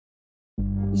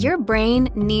Your brain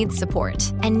needs support,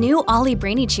 and new Ollie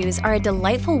Brainy Chews are a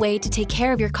delightful way to take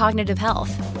care of your cognitive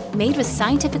health. Made with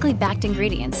scientifically backed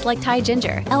ingredients like Thai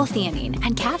ginger, L-theanine,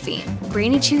 and caffeine,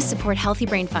 Brainy Chews support healthy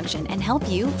brain function and help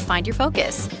you find your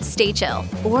focus, stay chill,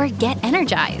 or get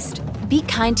energized. Be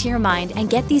kind to your mind and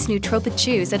get these nootropic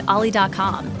chews at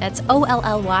ollie.com. That's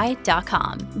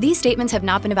OLLY.com. These statements have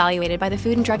not been evaluated by the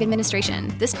Food and Drug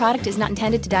Administration. This product is not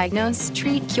intended to diagnose,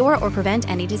 treat, cure, or prevent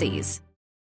any disease.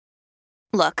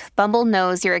 Look, Bumble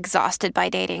knows you're exhausted by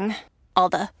dating. All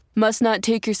the, must not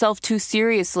take yourself too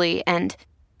seriously, and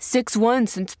 6'1"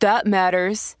 since that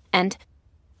matters, and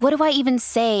what do I even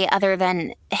say other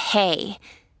than, hey?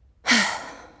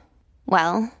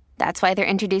 Well, that's why they're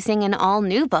introducing an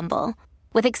all-new Bumble,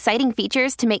 with exciting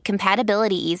features to make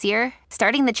compatibility easier,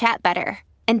 starting the chat better,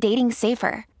 and dating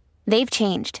safer. They've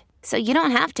changed, so you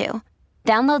don't have to.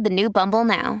 Download the new Bumble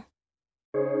now.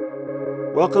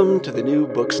 Welcome to the New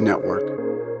Books Network.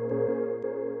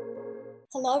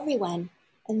 Hello, everyone,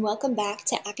 and welcome back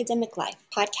to Academic Life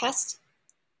podcast.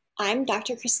 I'm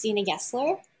Dr. Christina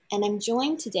Gessler, and I'm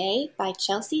joined today by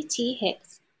Chelsea T.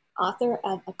 Hicks, author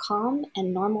of A Calm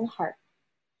and Normal Heart.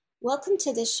 Welcome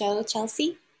to the show,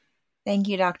 Chelsea. Thank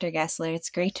you, Dr. Gessler. It's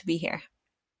great to be here.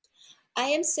 I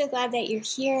am so glad that you're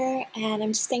here, and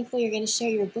I'm just thankful you're going to share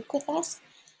your book with us.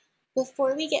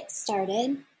 Before we get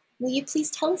started, will you please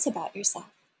tell us about yourself?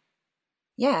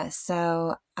 Yeah,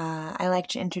 so I like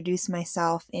to introduce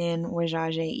myself in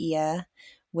Wajaje Iya,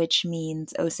 which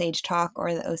means Osage talk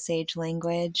or the Osage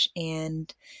language,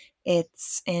 and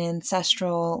it's an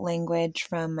ancestral language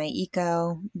from my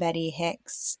Iko, Betty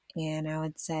Hicks, and I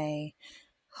would say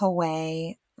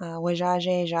Hawaii,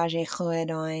 Wajaje, Jaje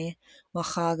Chuedoi,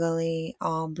 Wachagali,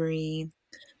 Aubrey,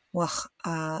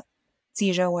 Tijo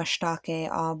Washtake,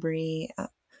 Aubrey,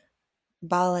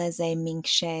 Baleze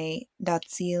Minkshe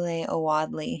Datsile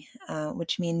Owadli,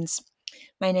 which means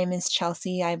my name is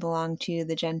Chelsea. I belong to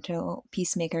the Gentle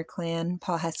Peacemaker Clan,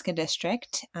 Pawhuska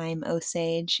District. I'm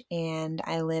Osage, and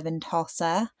I live in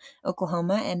Tulsa,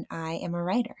 Oklahoma, and I am a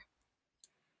writer.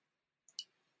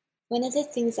 One of the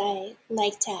things I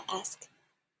like to ask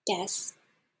guests,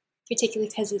 particularly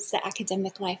because it's the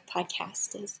Academic Life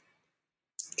podcast, is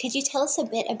could you tell us a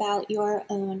bit about your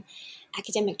own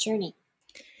academic journey?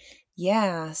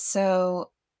 Yeah,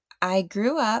 so I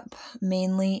grew up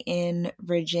mainly in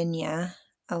Virginia,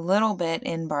 a little bit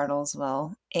in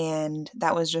Bartlesville, and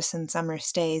that was just in summer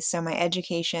stays. So my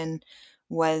education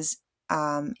was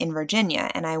in Virginia,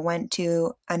 and I went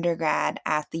to undergrad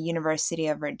at the University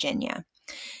of Virginia.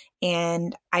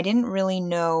 And I didn't really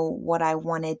know what I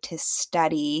wanted to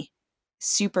study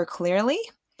super clearly,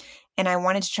 and I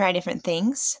wanted to try different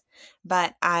things,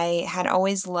 but I had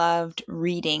always loved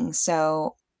reading,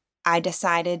 so I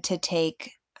decided to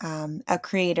take a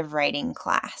creative writing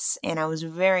class, and I was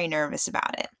very nervous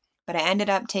about it. But I ended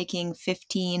up taking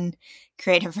 15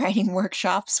 creative writing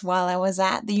workshops while I was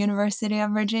at the University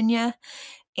of Virginia,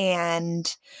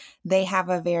 and they have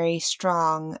a very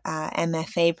strong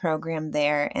MFA program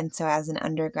there. And so as an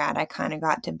undergrad, I kind of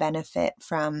got to benefit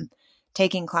from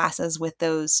taking classes with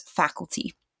those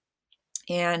faculty.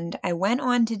 And I went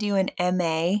on to do an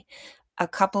MA a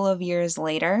couple of years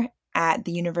later at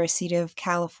the University of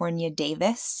California,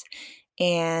 Davis,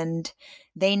 and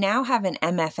they now have an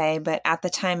MFA, but at the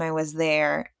time I was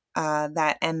there,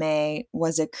 that MA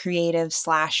was a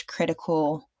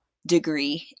creative/critical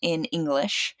degree in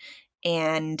English,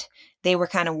 and they were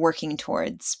kind of working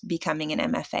towards becoming an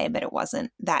MFA, but it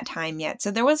wasn't that time yet. So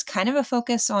there was kind of a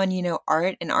focus on,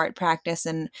 art and art practice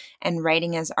and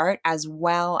writing as art, as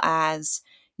well as,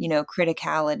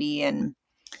 criticality and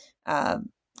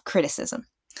criticism.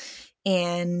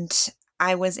 And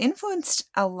I was influenced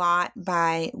a lot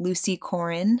by Lucy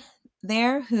Corrin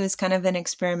there, who is kind of an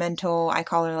experimental, I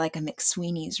call her like a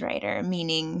McSweeney's writer,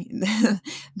 meaning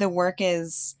the work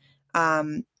is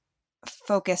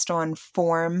focused on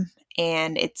form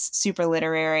and it's super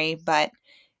literary. But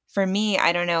for me,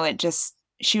 I don't know,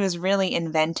 she was really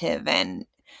inventive, and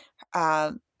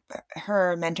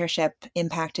her mentorship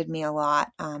impacted me a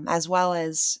lot, as well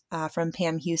as from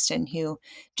Pam Houston, who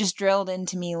just drilled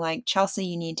into me like, Chelsea,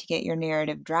 you need to get your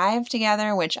narrative drive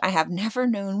together, which I have never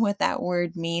known what that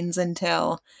word means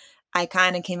until I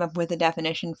kind of came up with a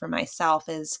definition for myself.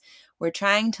 Is we're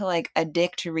trying to like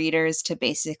addict readers to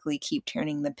basically keep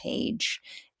turning the page.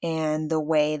 And the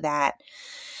way that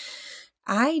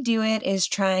I do it is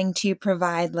trying to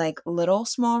provide like little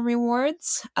small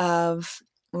rewards of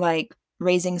like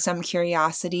raising some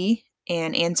curiosity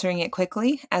and answering it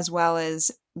quickly, as well as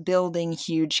building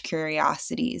huge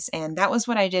curiosities. And that was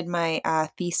what I did my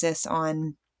thesis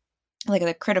on like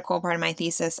the critical part of my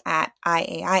thesis at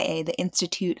IAIA, the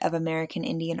Institute of American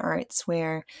Indian Arts,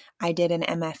 where I did an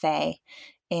MFA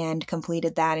and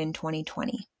completed that in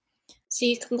 2020. So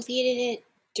you completed it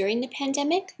during the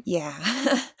pandemic? Yeah.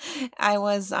 I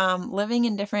was living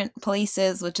in different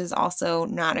places, which is also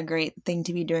not a great thing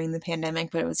to be during the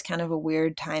pandemic, but it was kind of a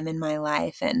weird time in my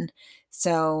life. And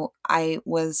so I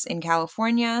was in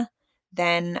California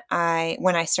when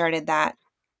I started that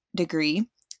degree,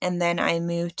 and then I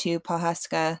moved to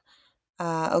Pawhuska,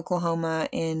 Oklahoma,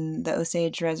 in the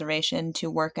Osage Reservation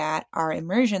to work at our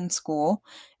immersion school.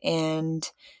 And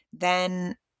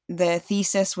then the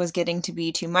thesis was getting to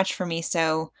be too much for me,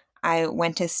 so I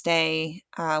went to stay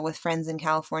with friends in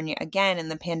California again, and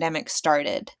the pandemic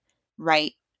started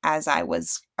right as I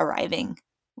was arriving,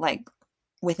 like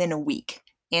within a week.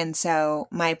 And so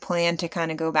my plan to kind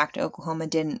of go back to Oklahoma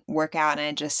didn't work out, and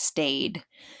I just stayed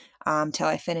till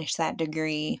I finished that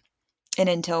degree and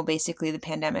until basically the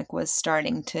pandemic was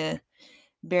starting to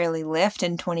barely lift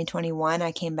in 2021.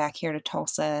 I came back here to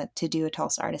Tulsa to do a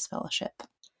Tulsa Artist Fellowship.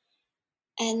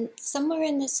 And somewhere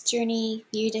in this journey,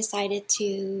 you decided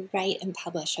to write and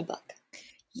publish a book.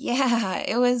 Yeah,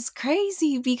 it was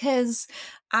crazy because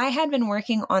I had been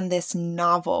working on this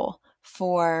novel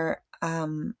for,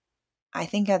 I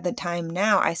think at the time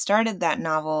now, I started that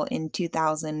novel in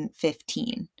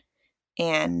 2015.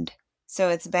 And so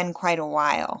it's been quite a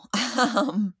while.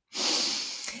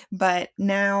 But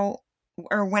now,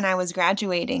 or when I was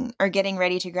graduating or getting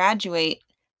ready to graduate,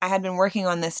 I had been working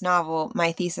on this novel,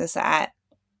 my thesis at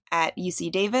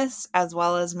UC Davis, as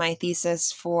well as my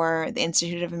thesis for the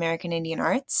Institute of American Indian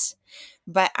Arts.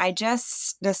 But I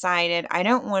just decided I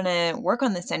don't want to work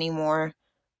on this anymore.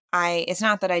 It's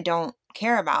not that I don't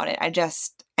care about it.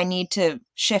 I need to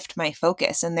shift my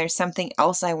focus, and there's something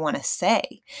else I want to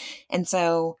say. And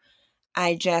so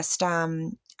I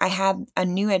had a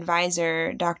new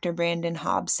advisor, Dr. Brandon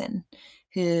Hobson,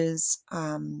 who's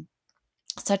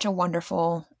such a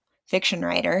wonderful fiction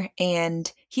writer,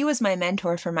 and he was my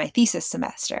mentor for my thesis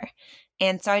semester.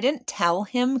 And so I didn't tell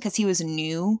him, because he was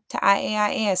new to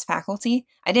IAIA as faculty,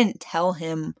 I didn't tell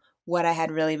him what I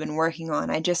had really been working on.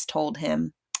 I just told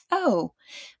him, oh,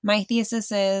 my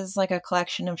thesis is like a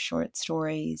collection of short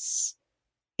stories.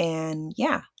 And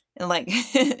yeah, and like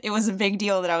it was a big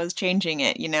deal that I was changing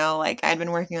it, like I'd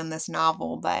been working on this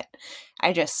novel, but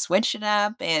I just switched it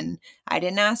up and I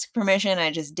didn't ask permission.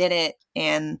 I just did it,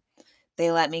 and they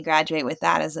let me graduate with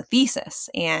that as a thesis.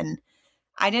 And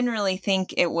I didn't really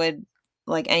think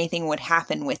anything would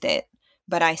happen with it,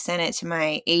 but I sent it to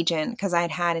my agent because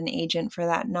I'd had an agent for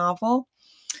that novel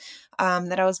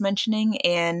that I was mentioning.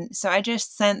 And so I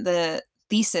just sent the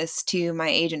thesis to my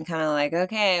agent, kind of like,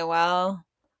 okay, well,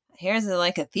 here's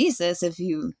a thesis if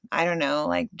you, I don't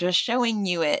know, just showing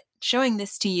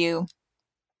this to you.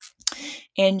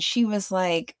 And she was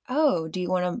like, oh, do you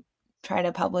want to try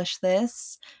to publish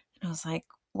this? And I was like,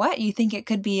 what? You think it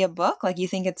could be a book? You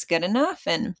think it's good enough?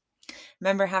 And I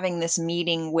remember having this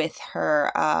meeting with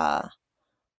her,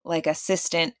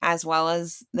 assistant as well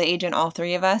as the agent, all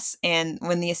three of us. And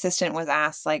when the assistant was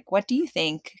asked, what do you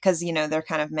think? Because, they're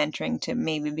kind of mentoring to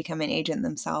maybe become an agent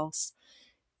themselves.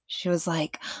 She was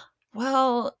like,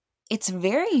 well, it's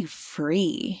very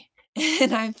free.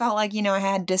 And I felt like, I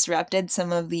had disrupted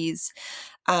some of these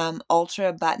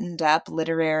ultra buttoned up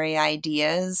literary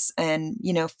ideas and,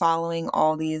 following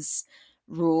all these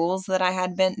rules that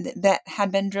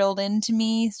had been drilled into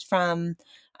me from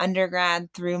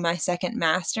undergrad through my second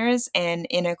master's. And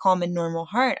in A Calm and Normal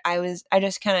Heart, I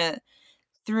just kind of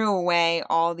threw away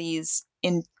all these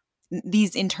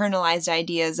internalized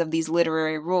ideas of these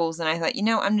literary rules. And I thought,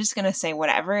 I'm just going to say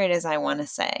whatever it is I want to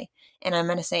say. And I'm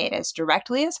going to say it as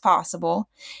directly as possible.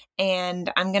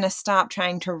 And I'm going to stop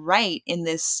trying to write in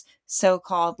this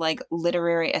so-called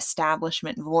literary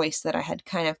establishment voice that I had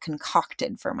kind of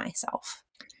concocted for myself.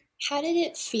 How did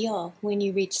it feel when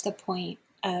you reached the point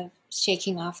of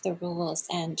shaking off the rules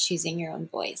and choosing your own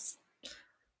voice?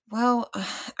 Well,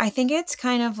 I think it's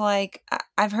kind of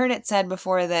I've heard it said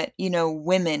before that,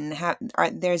 women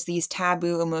there's these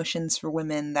taboo emotions for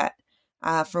women that,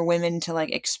 for women to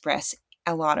express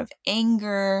a lot of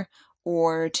anger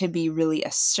or to be really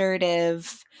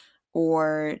assertive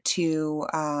or to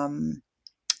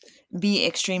be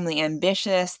extremely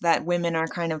ambitious, that women are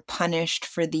kind of punished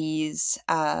for these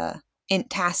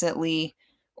tacitly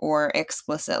or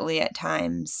explicitly at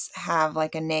times have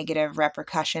a negative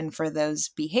repercussion for those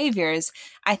behaviors.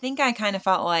 I think I kind of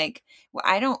felt well,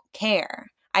 I don't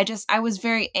care. I was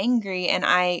very angry and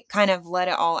I kind of let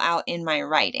it all out in my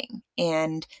writing.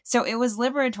 And so it was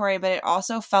liberatory, but it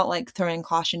also felt like throwing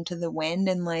caution to the wind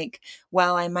and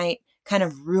well, I might kind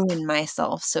of ruin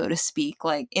myself, so to speak.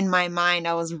 Like in my mind,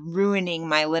 I was ruining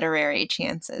my literary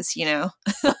chances, you know?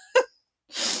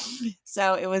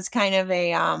 So it was kind of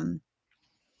a,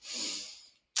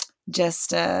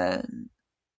 just a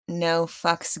no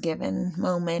fucks given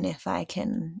moment, if I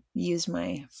can use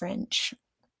my French.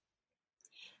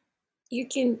 You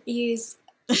can use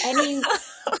anything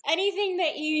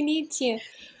that you need to.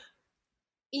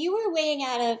 You were weighing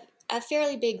out a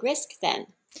fairly big risk then.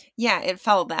 Yeah, it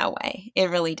felt that way. It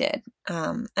really did.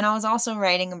 And I was also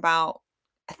writing about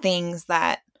things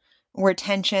that were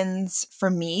tensions for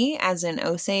me as an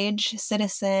Osage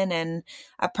citizen and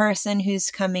a person who's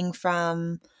coming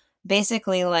from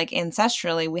basically like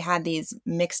ancestrally, we had these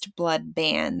mixed blood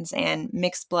bands, and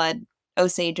mixed blood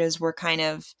Osages were kind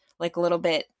of like a little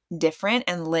bit different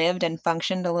and lived and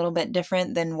functioned a little bit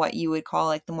different than what you would call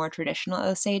like the more traditional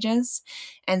Osages.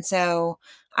 And so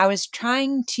I was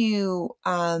trying to,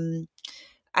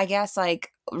 I guess,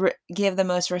 like give the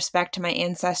most respect to my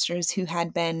ancestors who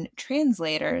had been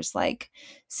translators, like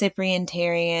Cyprian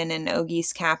Tarian and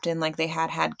Ogis Captain. Like they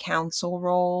had council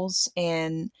roles,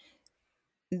 and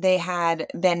they had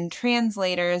been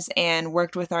translators and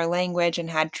worked with our language and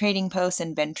had trading posts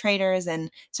and been traders. And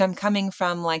so I'm coming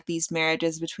from like these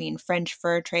marriages between French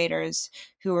fur traders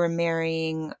who were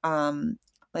marrying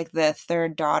like the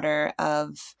third daughter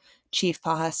of Chief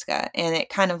Pahuska. And it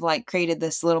kind of like created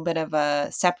this little bit of a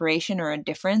separation or a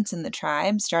difference in the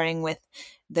tribe, starting with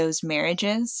those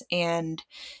marriages. And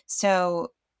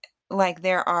so like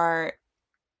there are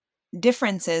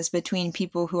differences between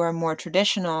people who are more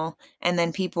traditional and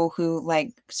then people who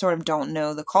like sort of don't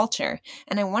know the culture.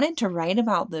 And I wanted to write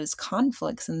about those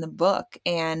conflicts in the book.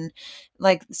 And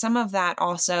like some of that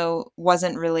also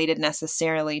wasn't related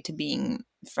necessarily to being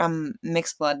from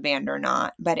mixed blood band or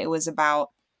not, but it was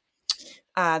about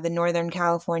the Northern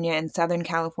California and Southern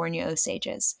California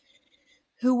Osages,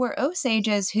 who were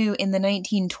Osages who in the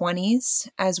 1920s,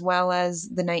 as well as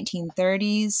the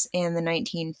 1930s and the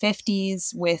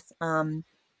 1950s, with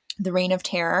the Reign of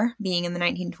Terror being in the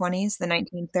 1920s, the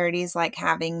 1930s, like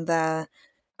having the,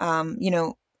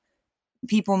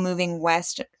 people moving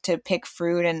west to pick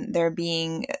fruit and there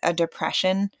being a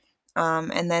depression.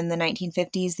 And then the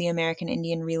 1950s, the American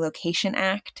Indian Relocation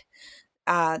Act.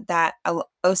 That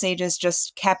Osages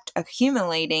just kept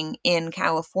accumulating in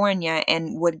California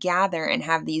and would gather and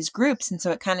have these groups. And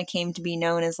so it kind of came to be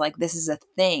known as like, this is a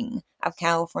thing of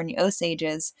California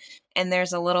Osages. And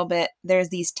there's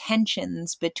these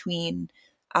tensions between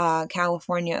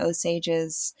California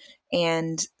Osages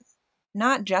and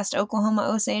not just Oklahoma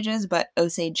Osages, but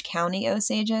Osage County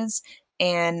Osages.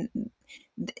 And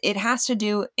it has to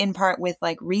do in part with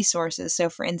like resources. So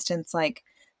for instance, like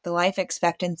the life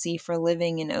expectancy for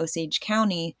living in Osage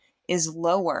County is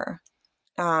lower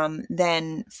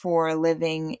than for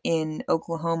living in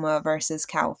Oklahoma versus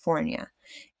California.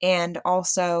 And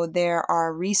also, there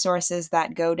are resources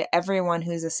that go to everyone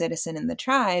who's a citizen in the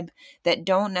tribe that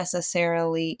don't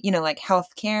necessarily, like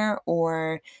healthcare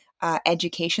or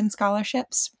education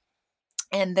scholarships.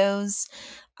 And those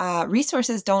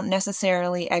resources don't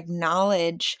necessarily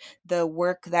acknowledge the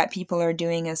work that people are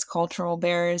doing as cultural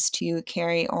bearers to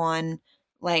carry on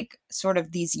like sort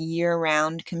of these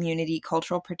year-round community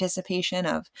cultural participation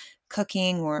of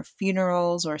cooking or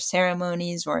funerals or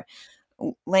ceremonies or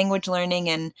language learning.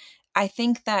 And I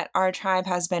think that our tribe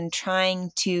has been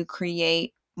trying to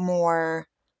create more,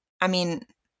 I mean,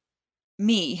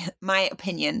 my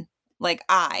opinion, like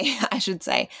I should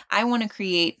say, I want to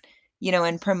create,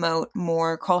 and promote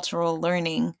more cultural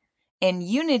learning and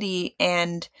unity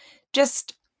and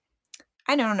just,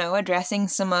 I don't know, addressing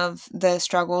some of the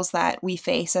struggles that we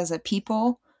face as a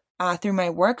people through my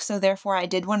work. So therefore, I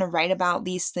did want to write about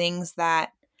these things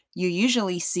that you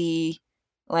usually see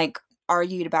like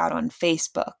argued about on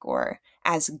Facebook or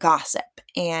as gossip.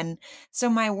 And so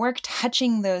my work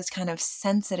touching those kind of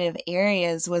sensitive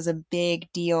areas was a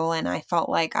big deal. And I felt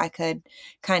like I could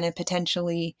kind of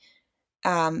potentially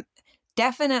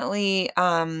definitely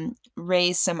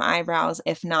raise some eyebrows,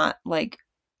 if not like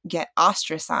get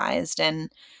ostracized. And,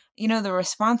 the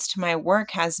response to my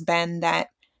work has been that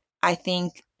I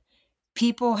think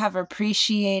people have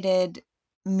appreciated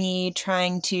me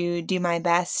trying to do my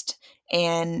best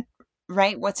and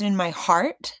write what's in my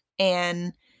heart.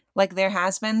 And like there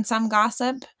has been some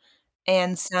gossip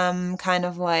and some kind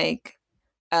of like,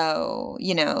 oh,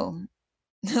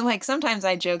 like sometimes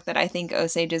I joke that I think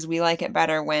Osages, we like it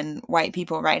better when white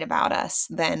people write about us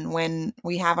than when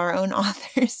we have our own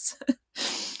authors.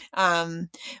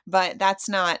 But that's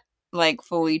not like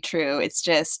fully true. It's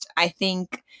just, I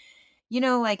think,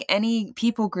 like any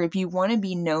people group, you want to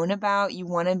be known about, you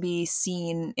want to be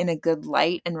seen in a good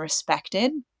light and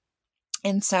respected.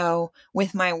 And so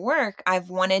with my work, I've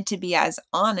wanted to be as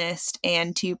honest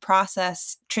and to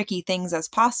process tricky things as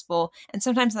possible. And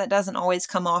sometimes that doesn't always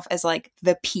come off as like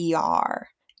the PR,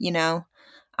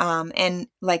 and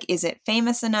like, is it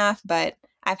famous enough? But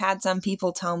I've had some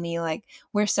people tell me like,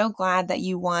 we're so glad that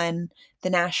you won the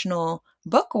National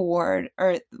Book Award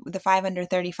or the 5 Under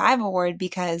 35 award,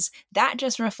 because that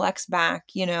just reflects back,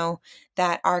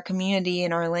 that our community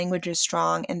and our language is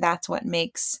strong. And that's what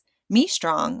makes me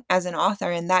strong as an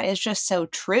author. And that is just so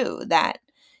true that,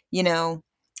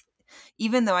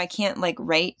 even though I can't like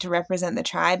write to represent the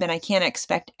tribe and I can't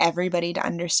expect everybody to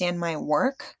understand my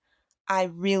work, I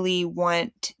really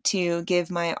want to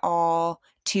give my all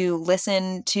to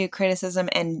listen to criticism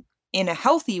and in a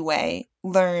healthy way,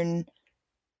 learn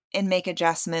and make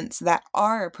adjustments that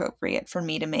are appropriate for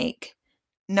me to make,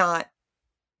 not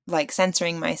like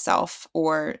censoring myself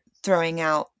or throwing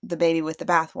out the baby with the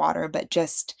bathwater, but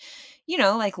just,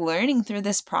 like learning through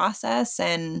this process.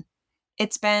 And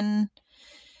it's been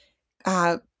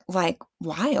like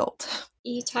wild.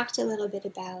 You talked a little bit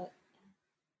about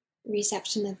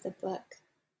reception of the book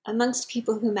amongst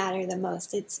people who matter the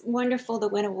most. It's wonderful to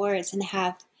win awards and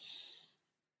have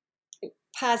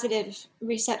positive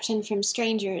reception from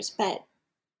strangers, but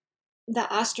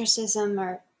the ostracism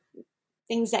or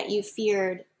things that you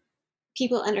feared,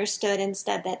 people understood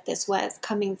instead that this was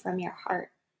coming from your heart.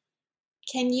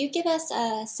 Can you give us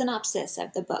a synopsis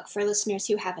of the book for listeners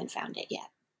who haven't found it yet?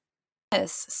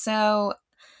 Yes. So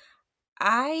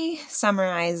I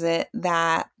summarize it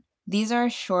that these are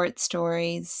short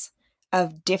stories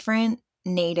of different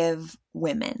Native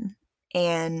women.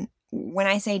 And when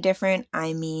I say different,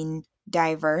 I mean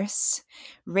diverse,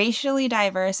 racially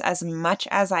diverse as much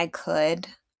as I could.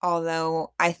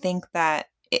 Although I think that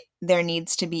there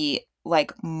needs to be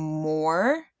like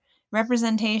more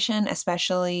representation,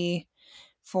 especially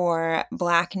for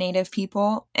Black Native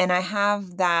people. And I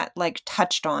have that like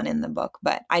touched on in the book,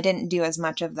 but I didn't do as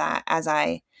much of that as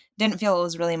I didn't feel it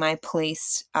was really my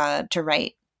place to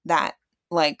write that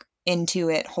like into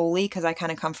it wholly, because I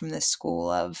kind of come from this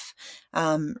school of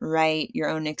write your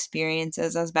own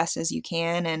experiences as best as you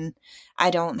can. And I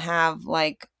don't have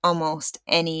like almost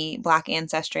any Black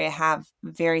ancestry. I have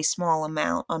a very small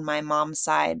amount on my mom's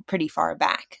side pretty far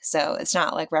back. So it's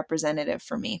not like representative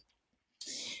for me.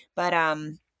 But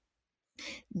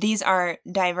these are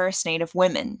diverse Native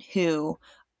women who,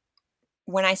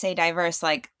 when I say diverse,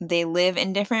 like they live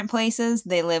in different places.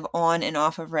 They live on and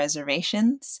off of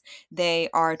reservations. They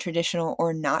are traditional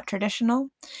or not traditional.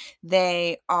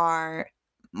 They are,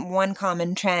 one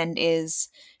common trend is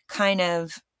kind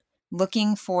of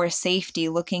looking for safety,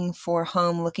 looking for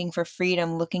home, looking for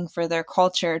freedom, looking for their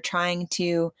culture, trying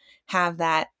to have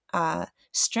that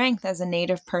strength as a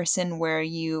Native person where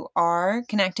you are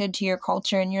connected to your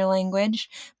culture and your language,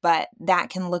 but that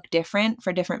can look different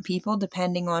for different people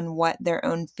depending on what their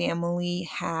own family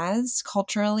has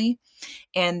culturally,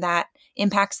 and that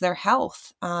impacts their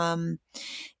health.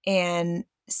 And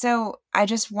so I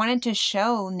just wanted to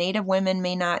show Native women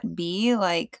may not be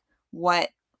like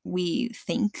what we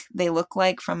think they look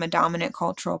like from a dominant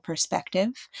cultural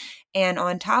perspective. And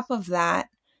on top of that,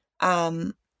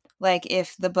 like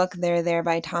if the book They're There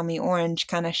by Tommy Orange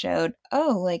kind of showed,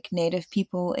 oh, like Native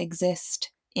people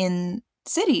exist in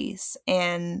cities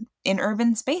and in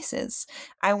urban spaces.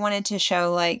 I wanted to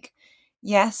show like,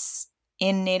 yes,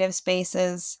 in Native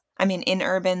spaces, in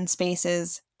urban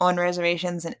spaces, on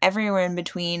reservations, and everywhere in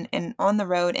between, and on the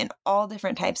road, in all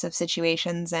different types of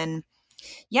situations. And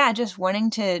yeah, just wanting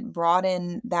to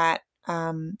broaden that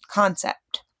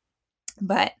concept.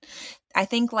 But I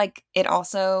think like it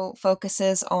also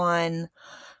focuses on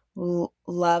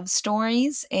love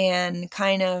stories and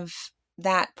kind of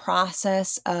that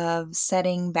process of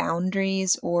setting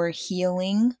boundaries or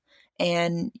healing.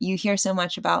 And you hear so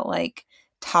much about like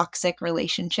toxic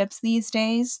relationships these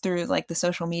days through like the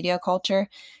social media culture.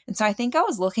 And so I think I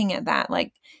was looking at that,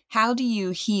 like, how do you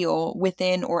heal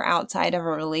within or outside of a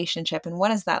relationship, and what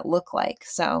does that look like?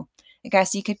 So I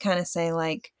guess you could kind of say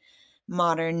like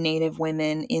modern Native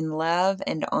women in love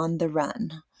and on the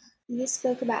run. You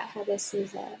spoke about how this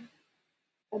is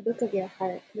a book of your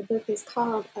heart. The book is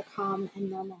called A Calm and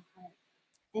Normal Heart.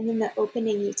 And in the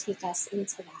opening, you take us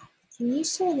into that. Can you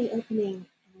share the opening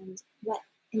and what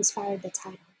inspired the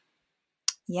title?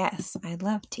 Yes, I'd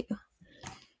love to.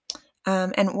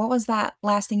 And what was that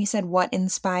last thing you said? What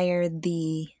inspired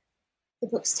the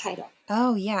book's title?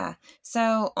 Oh, yeah.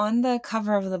 So on the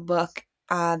cover of the book,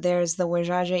 there's the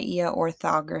Wajaja Ia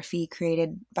orthography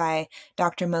created by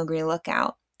Dr. Mowgli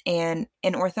Lookout. And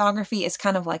an orthography is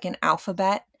kind of like an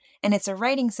alphabet, and it's a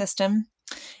writing system,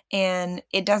 and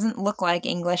it doesn't look like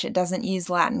English. It doesn't use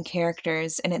Latin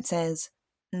characters, and it says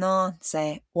non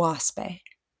se waspe,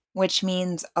 which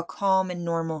means a calm and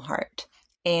normal heart.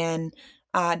 And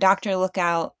Dr.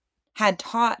 Lookout had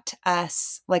taught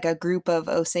us, like a group of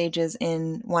Osages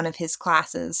in one of his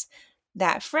classes,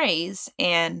 that phrase,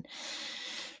 and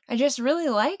I just really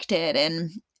liked it.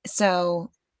 And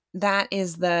so that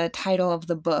is the title of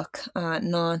the book,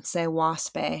 Non Se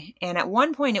Waspe. And at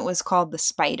one point it was called The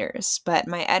Spiders, but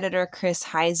my editor, Chris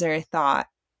Heiser, thought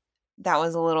that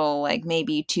was a little like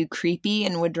maybe too creepy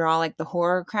and would draw like the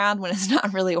horror crowd when it's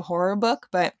not really a horror book.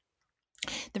 But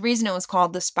the reason it was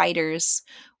called The Spiders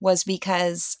was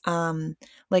because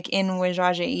like in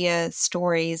Wajajaiya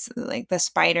stories, like the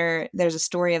spider, there's a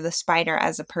story of the spider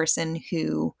as a person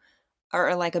who,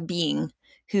 or like a being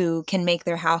who can make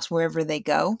their house wherever they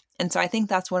go. And so I think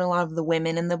that's what a lot of the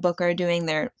women in the book are doing.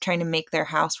 They're trying to make their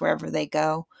house wherever they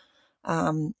go,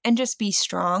 and just be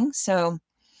strong. So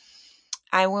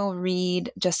I will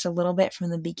read just a little bit from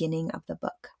the beginning of the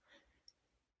book.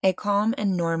 A calm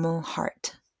and normal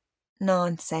heart.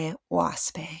 Non se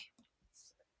waspe.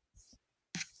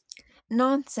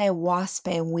 Non se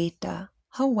waspe wita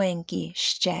hawenki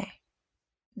shche.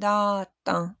 Da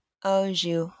tan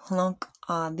oju hlunk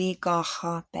adiga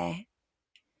hape.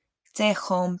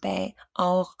 Tsechompe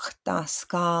aukta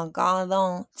ska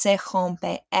galon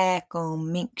tsechompe eko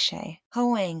mikshe.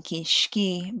 Hawenki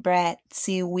shki bret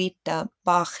si wita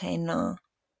bachena.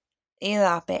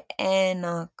 Ilape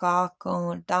ena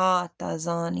kakon data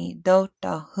zani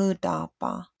dota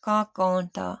hudapa.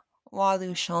 Kakonta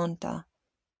walushonta.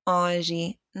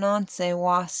 Aji nonse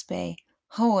waspe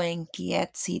hoenki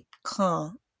etsit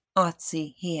kan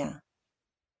atsi here.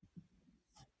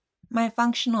 My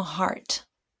functional heart,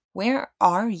 where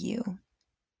are you?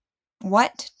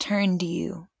 What turned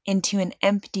you into an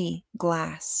empty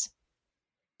glass?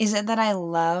 Is it that I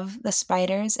love the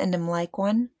spiders and am like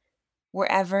one?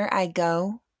 Wherever I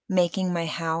go, making my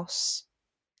house,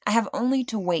 I have only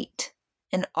to wait,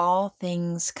 and all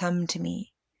things come to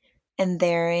me, and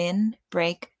therein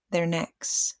break their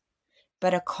necks.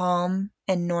 But a calm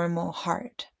and normal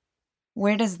heart,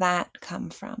 where does that come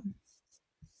from?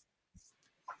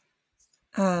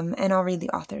 And I'll read the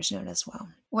author's note as well.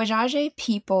 Wajaje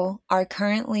people are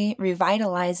currently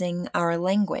revitalizing our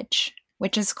language,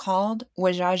 which is called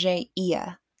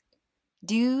Wajajaiya.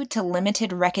 Due to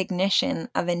limited recognition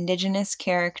of indigenous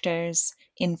characters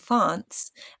in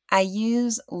fonts, I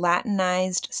use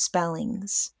Latinized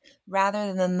spellings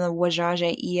rather than the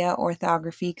Wajajaiya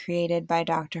orthography created by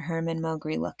Dr. Herman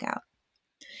Mowgli Lookout.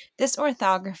 This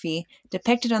orthography,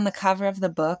 depicted on the cover of the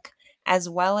book, as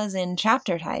well as in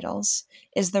chapter titles,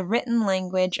 is the written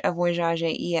language of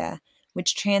Wajajaiya,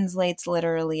 which translates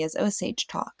literally as Osage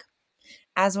talk.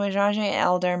 As Wajaje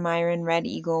elder Myron Red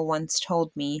Eagle once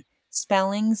told me,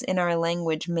 spellings in our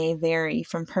language may vary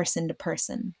from person to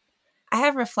person. I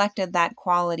have reflected that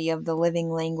quality of the living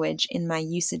language in my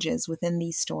usages within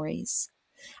these stories.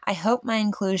 I hope my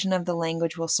inclusion of the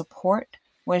language will support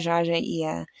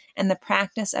Wajajaiya and the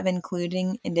practice of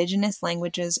including indigenous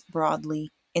languages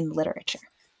broadly in literature.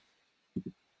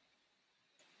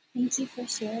 Thank you for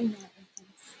sharing that with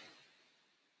us.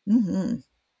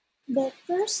 Mm-hmm. The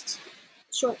first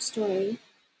short story,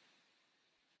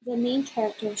 the main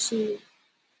character, she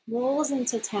rolls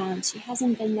into town. She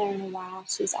hasn't been there in a while.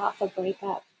 She's off a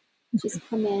breakup. She's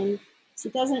come in. She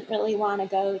doesn't really want to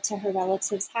go to her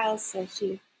relative's house, so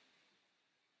she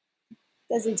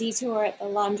does a detour at the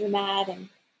laundromat, and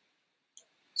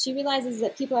she realizes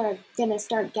that people are going to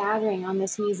start gathering on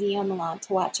this museum lawn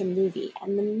to watch a movie.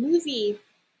 And the movie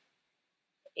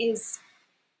is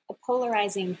a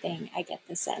polarizing thing, I get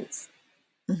the sense.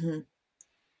 Mm-hmm.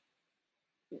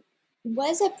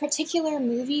 Was a particular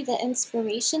movie the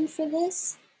inspiration for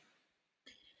this?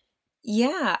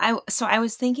 Yeah, I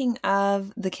was thinking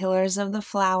of the Killers of the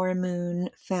Flower Moon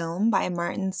film by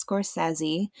Martin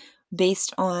Scorsese,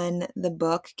 based on the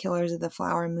book Killers of the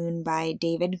Flower Moon by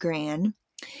David Gran.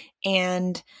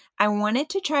 And I wanted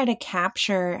to try to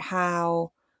capture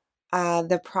how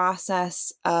the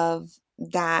process of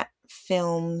that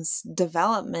film's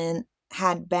development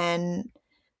had been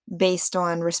based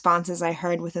on responses I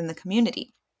heard within the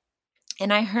community.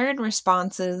 And I heard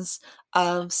responses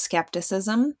of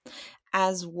skepticism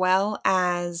as well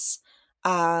as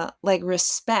like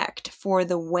respect for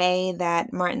the way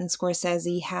that Martin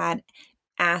Scorsese had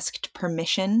asked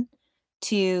permission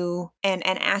to and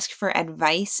asked for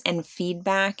advice and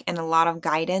feedback and a lot of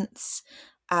guidance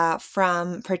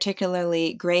from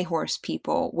particularly gray horse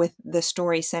people, with the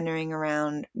story centering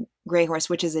around Gray Horse,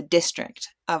 which is a district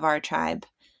of our tribe.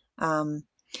 And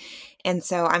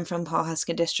so I'm from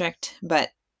Pawhuska District,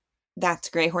 but that's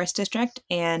Gray Horse District.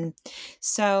 And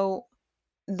so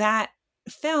that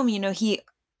film, Scorsese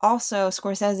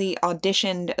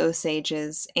auditioned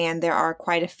Osages, and there are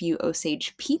quite a few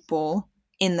Osage people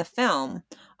in the film,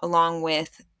 along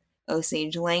with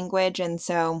Osage language. And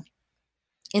so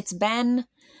it's been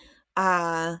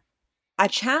a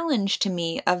challenge to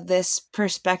me of this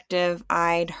perspective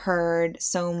I'd heard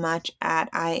so much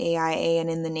at IAIA and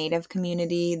in the Native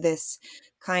community, this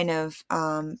kind of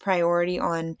priority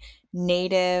on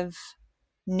Native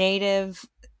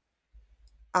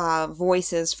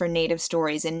voices for Native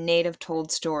stories and Native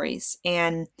told stories.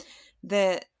 And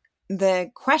the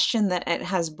question that it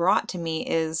has brought to me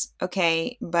is,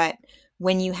 okay, but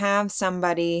when you have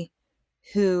somebody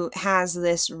who has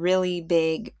this really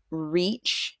big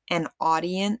reach and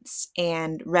audience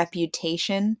and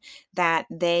reputation that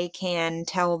they can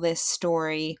tell this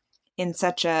story in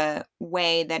such a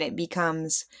way that it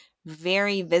becomes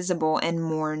very visible and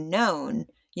more known,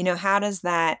 how does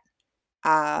that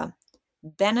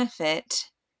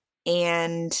benefit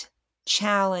and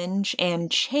challenge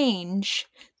and change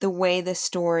the way the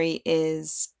story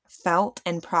is felt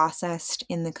and processed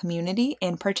in the community,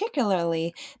 and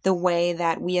particularly the way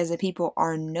that we as a people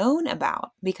are known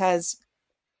about? Because,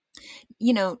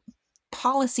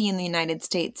 policy in the United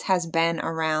States has been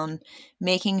around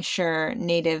making sure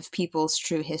Native people's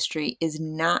true history is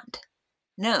not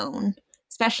known,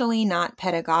 especially not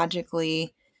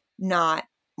pedagogically, not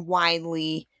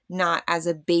widely, not as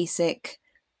a basic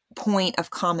point of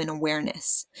common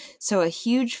awareness. So a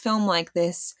huge film like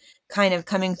this, kind of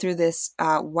coming through this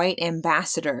white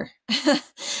ambassador,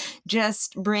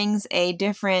 just brings a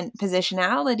different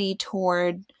positionality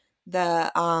toward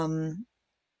the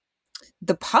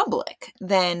public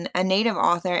than a Native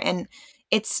author. And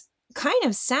it's kind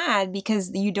of sad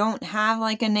because you don't have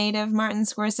like a Native Martin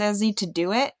Scorsese to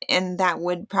do it, and that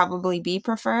would probably be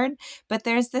preferred. But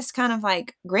there's this kind of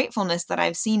like gratefulness that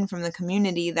I've seen from the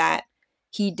community that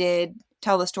he did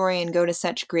tell the story and go to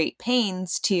such great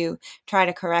pains to try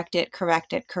to correct it,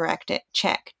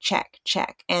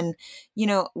 check. And,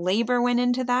 labor went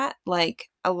into that, like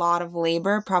a lot of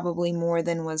labor, probably more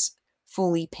than was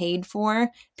fully paid for,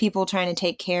 people trying to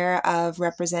take care of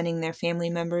representing their family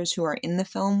members who are in the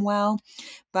film well.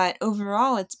 But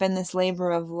overall, it's been this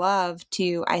labor of love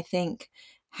to, I think,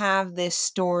 have this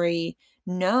story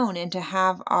known and to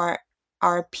have our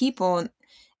people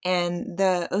and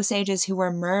the Osages who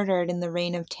were murdered in the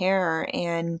Reign of Terror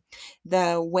and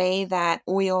the way that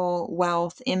oil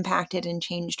wealth impacted and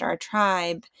changed our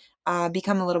tribe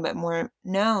become a little bit more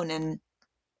known. And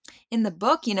in the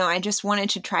book, I just wanted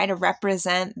to try to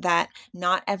represent that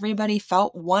not everybody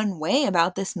felt one way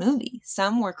about this movie.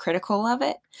 Some were critical of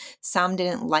it. Some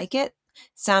didn't like it.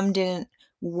 Some didn't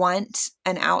want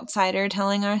an outsider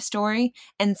telling our story.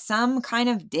 And some kind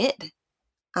of did,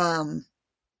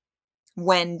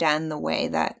 when done the way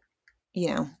that,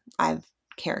 I've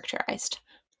characterized.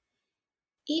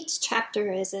 Each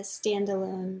chapter is a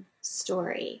standalone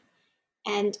story,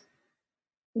 and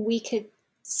we could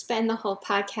spend the whole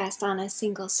podcast on a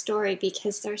single story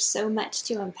because there's so much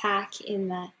to unpack in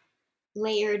the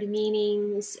layered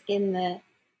meanings, in the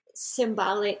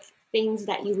symbolic things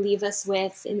that you leave us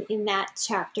with. In that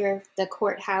chapter, the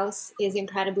courthouse is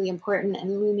incredibly important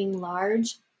and looming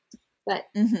large, but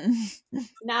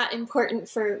not important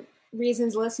for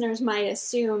reasons listeners might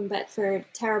assume, but for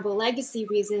terrible legacy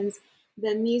reasons.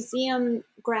 The museum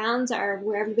grounds are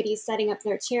where everybody's setting up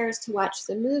their chairs to watch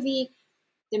the movie.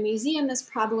 The museum is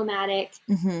problematic.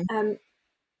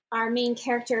 Our main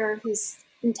character who's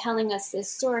been telling us this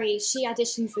story, she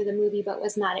auditioned for the movie but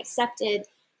was not accepted.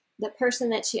 The person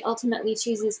that she ultimately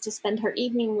chooses to spend her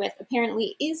evening with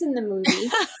apparently is in the movie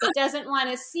but doesn't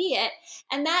want to see it.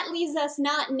 And that leaves us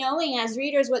not knowing as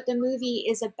readers what the movie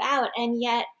is about. And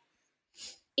yet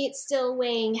it's still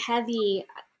weighing heavy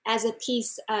as a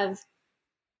piece of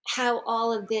how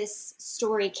all of this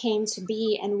story came to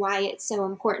be and why it's so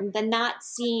important. The not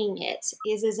seeing it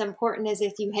is as important as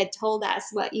if you had told us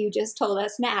what you just told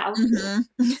us now.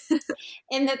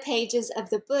 In the pages of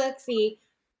the book, the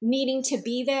needing to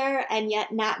be there and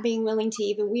yet not being willing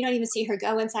to we don't even see her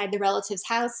go inside the relative's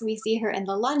house. We see her in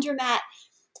the laundromat.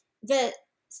 The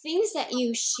things that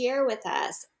you share with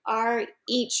us are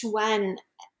each one,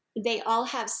 they all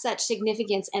have such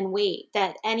significance and weight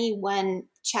that any one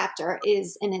chapter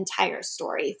is an entire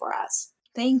story for us.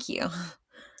 Thank you.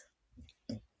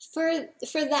 For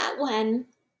that one,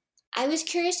 I was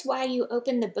curious why you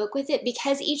opened the book with it,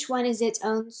 because each one is its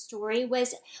own story.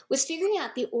 Was figuring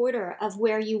out the order of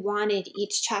where you wanted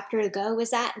each chapter to go, was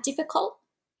that difficult?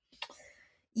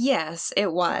 Yes,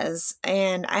 it was.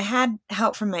 And I had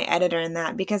help from my editor in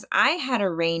that because I had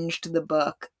arranged the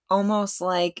book almost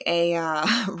like a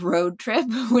road trip,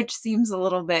 which seems a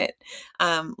little bit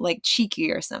like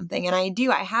cheeky or something. And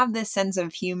I have this sense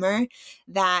of humor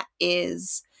that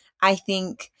is, I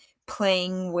think,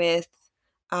 playing with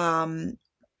um,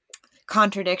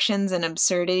 contradictions and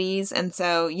absurdities. And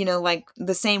so, like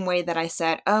the same way that I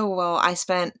said, oh, well, I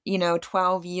spent,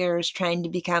 12 years trying to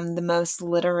become the most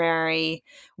literary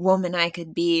woman I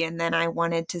could be. And then I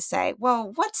wanted to say,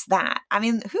 well, what's that? I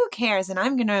mean, who cares? And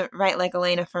I'm going to write like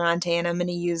Elena Ferrante, and I'm going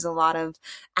to use a lot of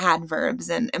adverbs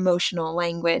and emotional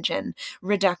language and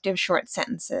reductive short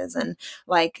sentences. And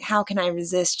like, how can I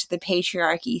resist the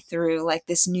patriarchy through like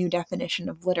this new definition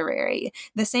of literary?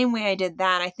 The same way I did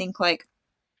that, I think like,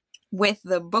 with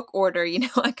the book order,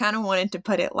 I kind of wanted to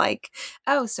put it like,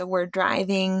 oh, so we're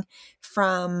driving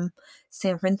from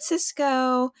San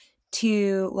Francisco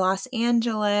to Los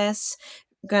Angeles,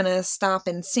 gonna stop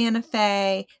in Santa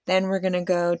Fe, then we're gonna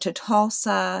go to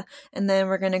Tulsa, and then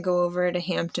we're gonna go over to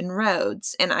Hampton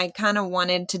Roads. And I kind of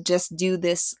wanted to just do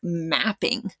this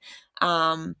mapping,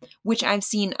 which I've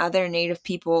seen other Native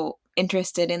people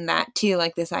interested in that too,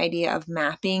 like this idea of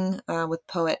mapping with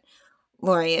poet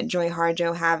laureate Joy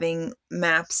Harjo having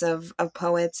maps of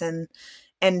poets and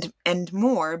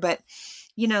more. But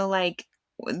like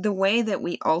the way that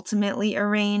we ultimately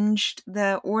arranged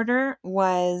the order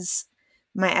was,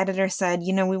 my editor said,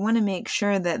 we want to make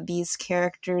sure that these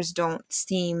characters don't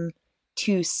seem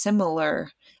too similar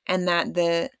and that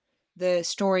the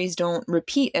stories don't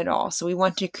repeat at all. So we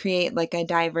want to create like a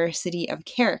diversity of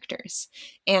characters.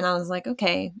 And I was like,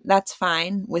 okay, that's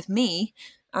fine with me.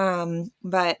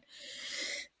 But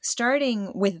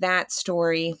starting with that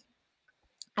story,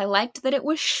 I liked that it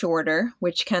was shorter,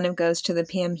 which kind of goes to the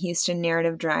Pam Houston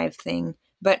narrative drive thing.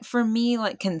 But for me,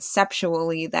 like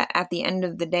conceptually, that at the end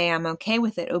of the day, I'm okay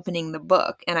with it opening the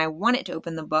book, and I want it to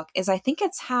open the book, is I think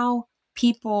it's how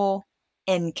people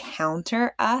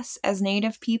encounter us as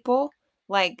Native people.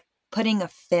 Like putting a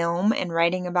film and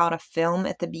writing about a film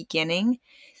at the beginning,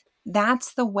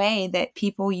 that's the way that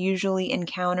people usually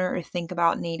encounter or think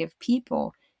about Native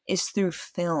people, is through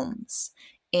films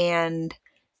and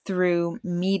through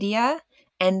media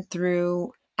and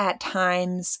through, at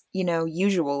times,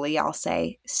 usually I'll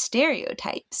say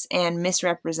stereotypes and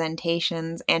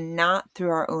misrepresentations, and not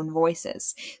through our own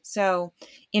voices. So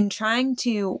in trying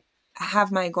to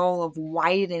have my goal of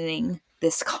widening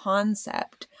this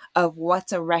concept of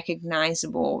what's a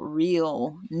recognizable,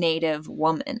 real Native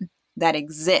woman that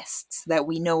exists, that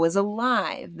we know is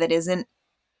alive, that isn't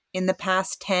in the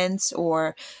past tense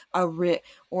or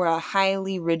a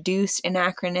highly reduced,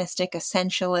 anachronistic,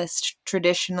 essentialist,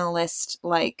 traditionalist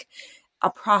like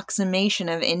approximation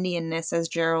of Indianness, as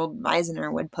Gerald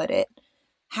Meisner would put it.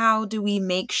 How do we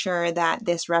make sure that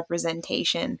this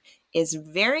representation is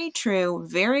very true,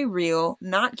 very real,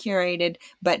 not curated,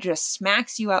 but just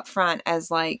smacks you up front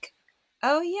as like,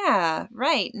 oh yeah,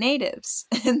 right, natives.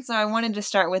 And so I wanted to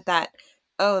start with that.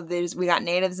 Oh, we got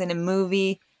natives in a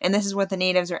movie, and this is what the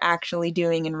natives are actually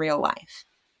doing in real life.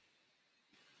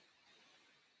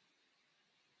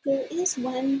 There is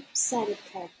one set of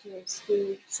characters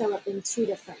who show up in two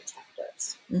different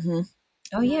chapters. Mm-hmm.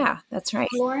 Oh yeah, that's right.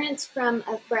 Florence from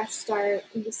A Fresh Start,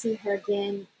 you see her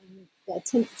again in the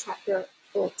 10th chapter,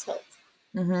 Full Tilt.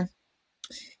 Mm-hmm.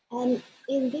 And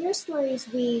in their stories,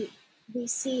 we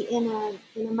see in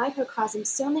a microcosm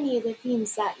so many of the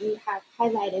themes that you have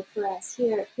highlighted for us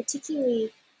here,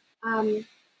 particularly the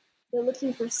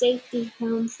looking for safety,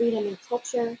 home, freedom, and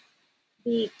culture,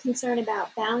 the concern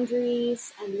about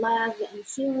boundaries and love and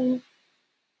healing,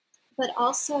 but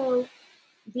also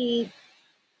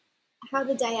how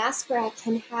the diaspora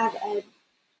can have a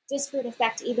disparate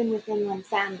effect even within one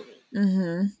family.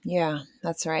 Mm-hmm. Yeah,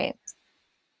 that's right.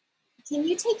 Can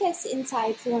you take us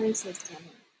inside Florence's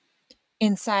family?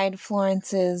 Inside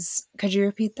Florence's, could you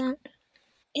repeat that?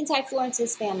 Inside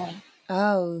Florence's family.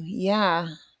 Oh, yeah.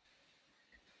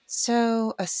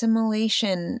 So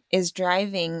assimilation is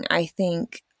driving, I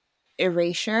think,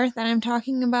 erasure that I'm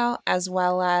talking about, as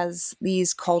well as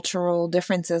these cultural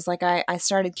differences. Like I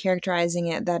started characterizing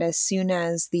it that as soon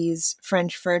as these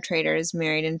French fur traders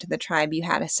married into the tribe, you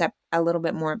had a little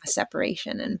bit more of a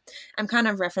separation. And I'm kind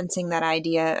of referencing that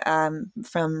idea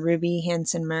from Ruby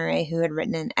Hanson Murray, who had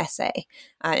written an essay,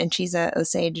 and she's a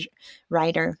Osage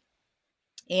writer.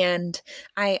 And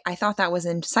I thought that was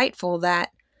insightful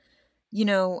that,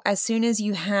 as soon as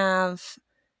you have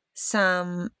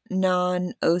some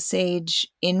non-Osage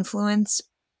influence,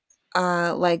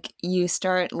 like you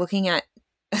start looking at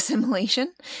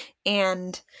assimilation.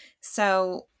 And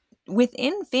so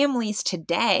within families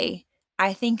today,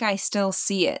 I think I still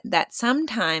see it, that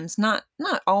sometimes, not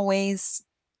always,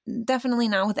 definitely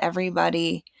not with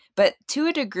everybody, but to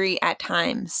a degree at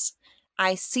times,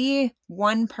 I see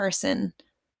one person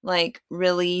like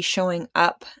really showing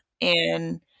up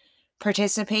and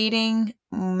participating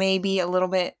maybe a little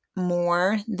bit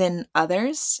more than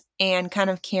others and kind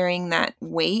of carrying that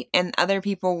weight, and other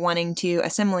people wanting to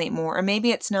assimilate more. Or maybe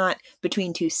it's not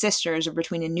between two sisters or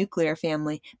between a nuclear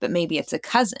family, but maybe it's a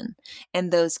cousin.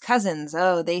 And those cousins,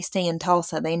 oh, they stay in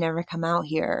Tulsa, they never come out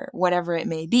here, whatever it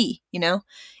may be, you know?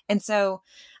 And so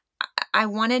I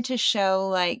wanted to show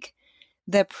like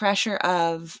the pressure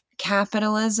of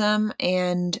capitalism,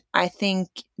 and I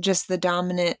think just the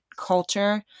dominant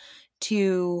culture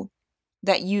to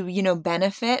that you know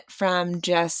benefit from.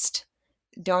 Just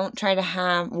don't try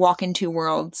to walk in two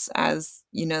worlds, as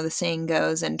you know the saying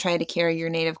goes, and try to carry your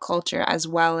native culture as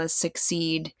well as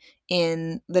succeed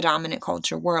in the dominant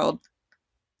culture world.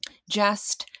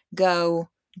 Just go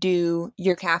do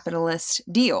your capitalist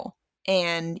deal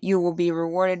and you will be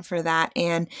rewarded for that.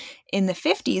 And in the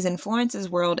 50s in Florence's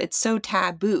world, it's so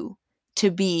taboo to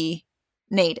be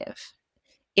native.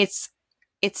 It's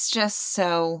just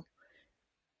so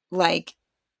like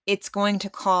it's going to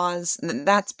cause.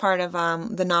 That's part of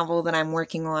the novel that I'm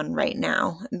working on right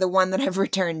now, the one that I've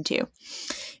returned to.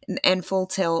 And Full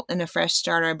Tilt and A Fresh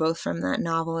Start are both from that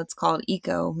novel. It's called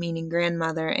Eco, meaning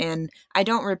grandmother. And I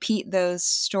don't repeat those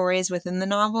stories within the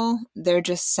novel. They're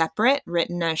just separate,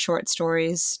 written as short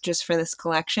stories just for this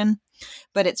collection.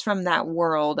 But it's from that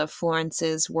world of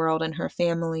Florence's world and her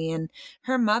family. And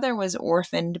her mother was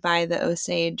orphaned by the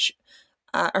Osage.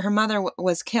 Her mother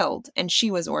was killed and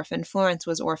she was orphaned. Florence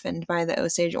was orphaned by the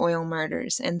Osage oil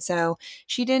murders. And so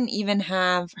she didn't even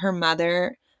have her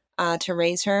mother to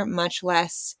raise her, much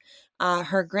less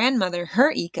her grandmother,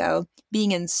 her Eco,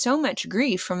 being in so much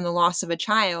grief from the loss of a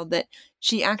child that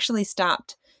she actually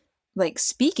stopped like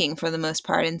speaking for the most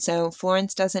part. And so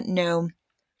Florence doesn't know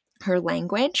her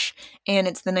language, and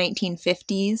it's the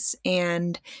 1950s,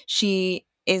 and she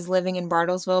is living in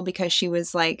Bartlesville because she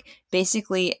was like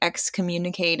basically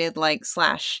excommunicated, like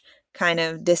slash kind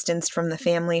of distanced from the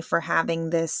family for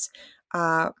having this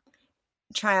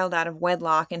child out of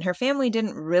wedlock. And her family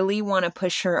didn't really want to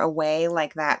push her away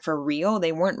like that for real.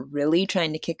 They weren't really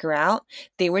trying to kick her out.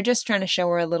 They were just trying to show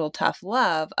her a little tough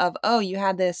love of, oh, you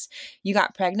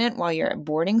got pregnant while you're at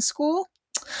boarding school.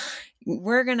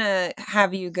 We're going to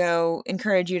have you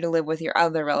encourage you to live with your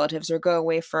other relatives or go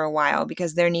away for a while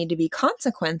because there need to be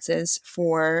consequences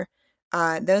for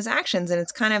those actions. And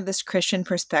it's kind of this Christian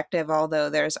perspective, although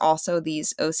there's also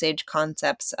these Osage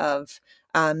concepts of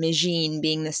Mijin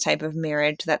being this type of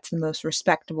marriage that's the most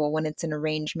respectable when it's an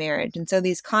arranged marriage. And so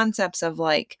these concepts of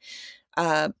like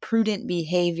prudent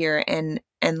behavior and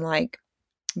like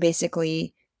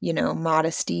basically, you know,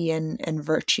 modesty and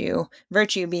virtue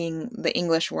being the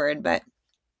English word, but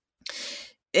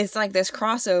it's like this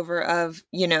crossover of,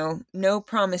 you know, no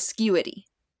promiscuity.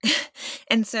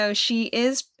 And so she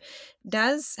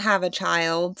does have a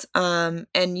child,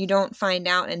 and you don't find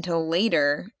out until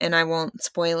later, and I won't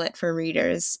spoil it for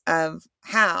readers of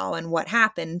how and what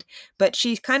happened, but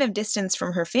she's kind of distanced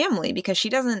from her family because she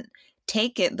doesn't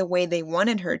take it the way they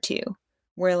wanted her to.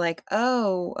 We're like,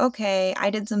 oh, okay,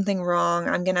 I did something wrong.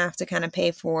 I'm going to have to kind of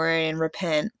pay for it and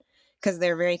repent, because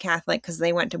they're very Catholic because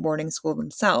they went to boarding school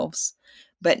themselves.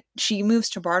 But she moves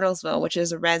to Bartlesville, which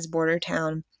is a res border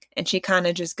town, and she kind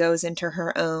of just goes into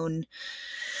her own,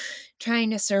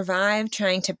 trying to survive,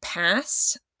 trying to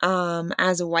pass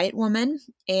as a white woman.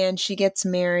 And she gets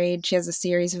married. She has a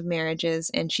series of marriages,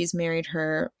 and she's married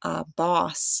her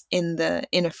boss in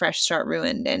A Fresh Start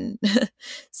Ruined. And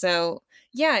so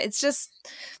yeah, it's just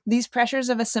these pressures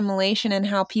of assimilation and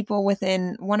how people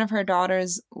within one of her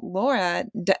daughters, Laura,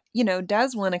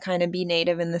 does want to kind of be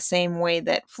native in the same way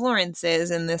that Florence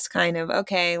is, in this kind of,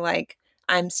 okay, like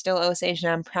I'm still Osage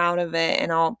and I'm proud of it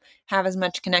and I'll have as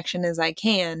much connection as I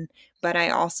can, but I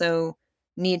also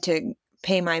need to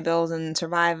pay my bills and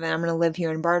survive, and I'm going to live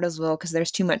here in Bartlesville because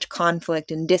there's too much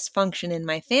conflict and dysfunction in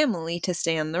my family to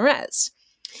stay on the res.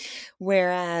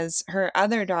 Whereas her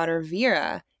other daughter,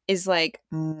 Vera, is like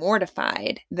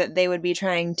mortified that they would be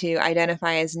trying to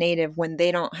identify as native when they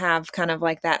don't have kind of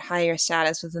like that higher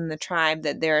status within the tribe,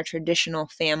 that they're a traditional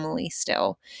family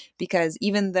still. Because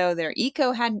even though their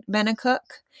Eco had been a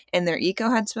cook and their Eco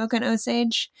had spoken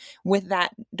Osage, with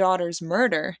that daughter's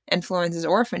murder and Florence's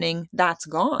orphaning, that's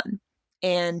gone.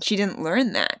 And she didn't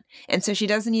learn that. And so she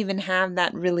doesn't even have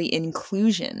that really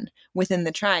inclusion within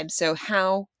the tribe. So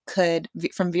how could,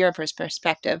 from Vera's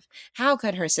perspective, how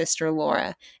could her sister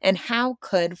Laura and how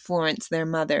could Florence, their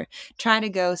mother, try to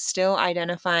go still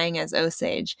identifying as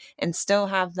Osage and still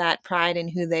have that pride in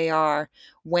who they are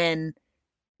when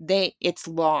it's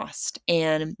lost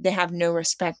and they have no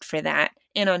respect for that?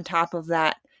 And on top of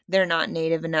that, they're not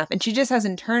native enough. And she just has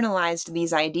internalized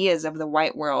these ideas of the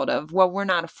white world of, well, we're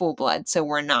not a full blood, so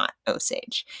we're not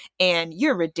Osage. And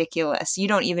you're ridiculous. You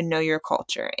don't even know your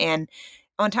culture. And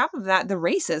on top of that, the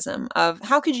racism of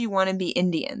how could you want to be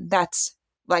Indian? That's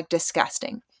like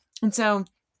disgusting. And so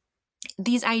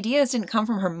these ideas didn't come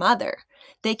from her mother.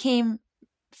 They came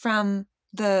from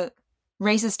the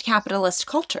racist capitalist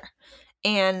culture.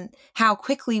 And how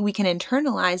quickly we can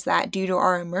internalize that due to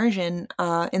our immersion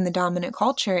in the dominant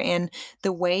culture and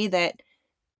the way that,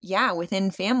 within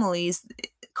families,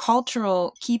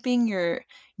 keeping your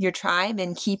tribe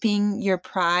and keeping your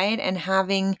pride and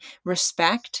having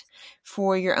respect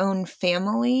for your own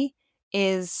family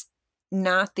is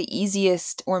not the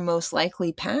easiest or most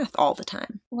likely path all the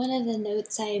time. One of the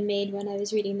notes I made when I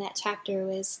was reading that chapter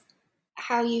was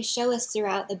how you show us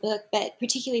throughout the book, but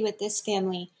particularly with this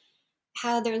family,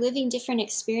 how they're living different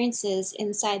experiences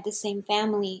inside the same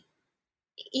family,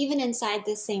 even inside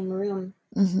the same room.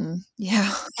 Mm-hmm.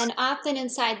 Yeah. And often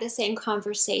inside the same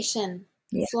conversation.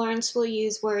 Yeah. Florence will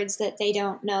use words that they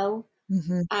don't know.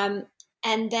 Mm-hmm.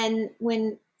 And then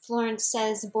when Florence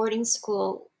says boarding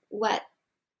school, what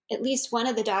at least one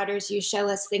of the daughters you show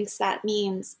us thinks that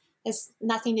means has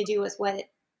nothing to do with what it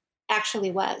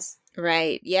actually was.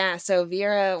 Right. Yeah. So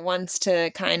Vera wants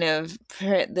to kind of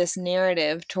put this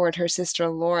narrative toward her sister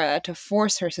Laura to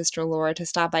force her sister Laura to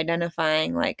stop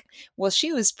identifying like, well,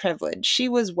 she was privileged. She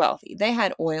was wealthy. They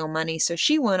had oil money. So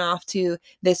she went off to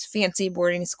this fancy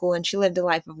boarding school and she lived a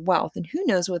life of wealth. And who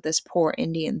knows what this poor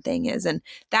Indian thing is. And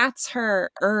that's her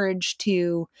urge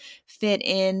to fit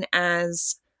in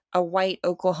as a white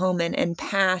Oklahoman and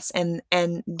pass and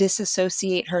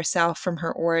disassociate herself from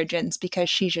her origins because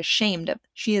she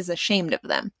is ashamed of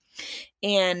them.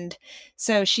 And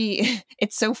so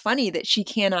it's so funny that she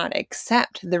cannot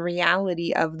accept the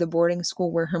reality of the boarding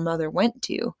school where her mother went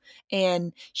to.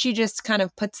 And she just kind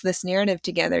of puts this narrative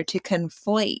together to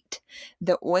conflate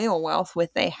the oil wealth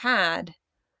what they had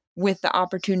with the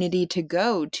opportunity to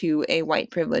go to a white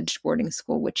privileged boarding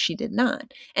school, which she did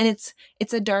not. And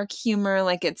it's a dark humor,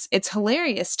 like it's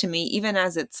hilarious to me, even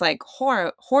as it's like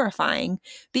horrifying,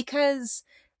 because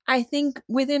I think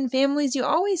within families you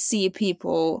always see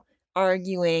people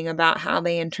arguing about how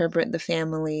they interpret the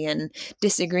family and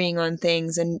disagreeing on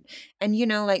things, and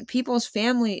like people's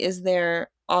family is their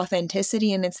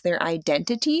authenticity and it's their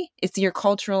identity. It's your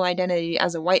cultural identity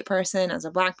as a white person, as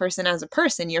a black person, as a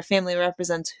person. Your family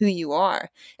represents who you are.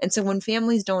 And so when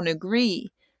families don't agree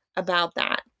about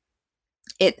that,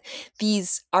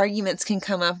 these arguments can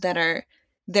come up that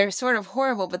they're sort of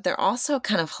horrible, but they're also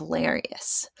kind of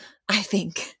hilarious, I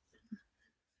think.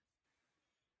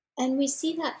 And we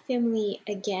see that family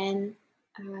again,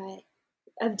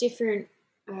 of different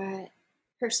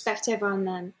perspective on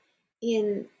them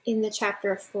in the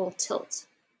chapter of Full Tilt.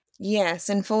 Yes,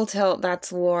 in Full Tilt,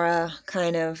 that's Laura,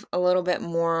 kind of a little bit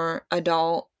more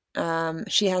adult.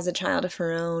 She has a child of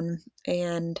her own,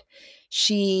 and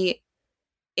she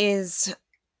is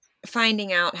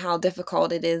finding out how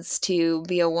difficult it is to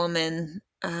be a woman,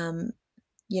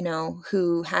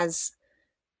 who has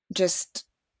just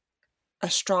a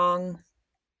strong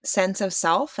sense of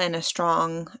self and a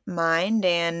strong mind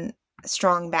and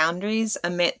strong boundaries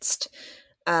amidst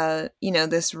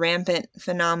this rampant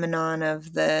phenomenon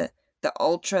of the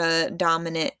ultra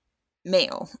dominant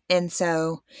male. And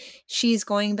so she's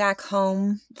going back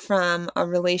home from a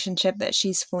relationship that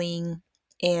she's fleeing.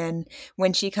 And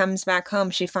when she comes back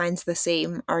home, she finds the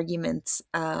same arguments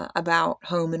about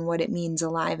home and what it means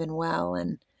alive and well.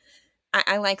 And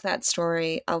I like that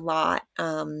story a lot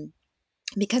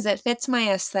because it fits my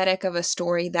aesthetic of a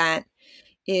story that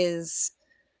is,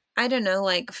 I don't know,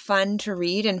 like fun to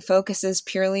read and focuses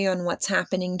purely on what's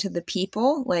happening to the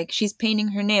people. Like she's painting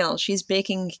her nails, she's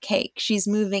baking a cake, she's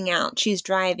moving out, she's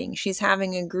driving, she's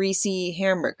having a greasy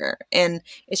hamburger. And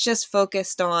it's just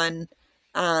focused on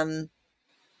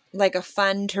like a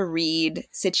fun to read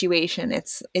situation.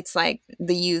 It's like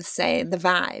the youth say, the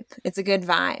vibe. It's a good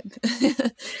vibe.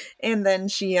 And then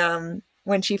she,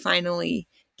 when she finally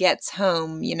gets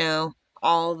home,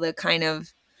 all the kind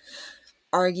of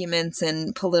arguments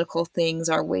and political things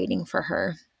are waiting for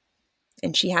her,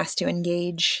 and she has to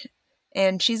engage.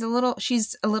 And she's a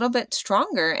little bit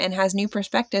stronger and has new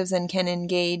perspectives and can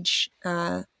engage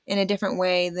in a different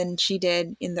way than she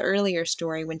did in the earlier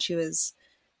story when she was,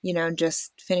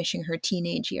 just finishing her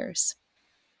teenage years.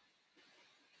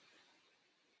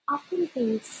 Often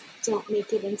things don't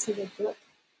make it into the book.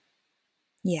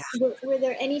 Yeah. Were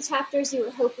there any chapters you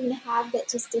were hoping to have that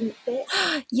just didn't fit?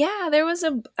 Yeah, there was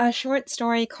a short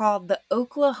story called The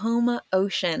Oklahoma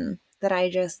Ocean that I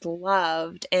just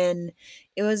loved. And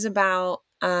it was about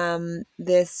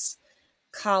this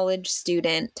college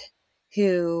student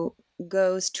who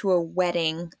goes to a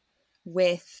wedding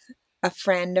with a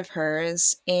friend of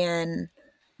hers, and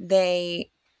they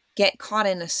get caught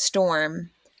in a storm,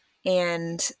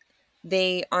 and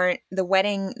they aren't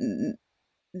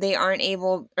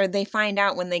able, or they find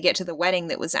out when they get to the wedding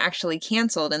that was actually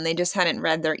canceled, and they just hadn't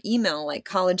read their email. Like,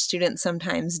 college students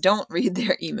sometimes don't read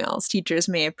their emails. Teachers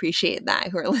may appreciate that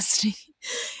who are listening.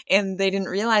 And they didn't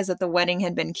realize that the wedding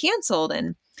had been canceled.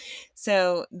 And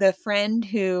so the friend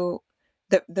who,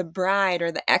 the bride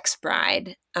or the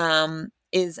ex-bride,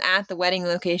 is at the wedding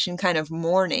location kind of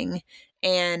mourning.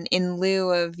 And in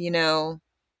lieu of,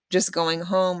 just going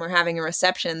home or having a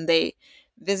reception, they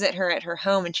visit her at her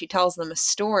home and she tells them a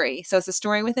story. So it's a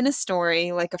story within a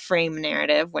story, like a frame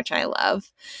narrative, which I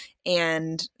love.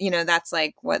 And, that's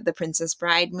like what the Princess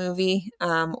Bride movie,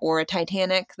 or a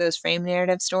Titanic, those frame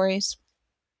narrative stories.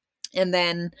 And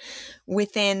then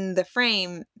within the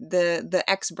frame, the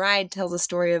ex-bride tells a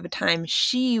story of a time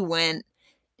she went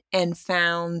and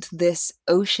found this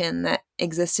ocean that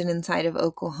existed inside of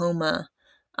Oklahoma,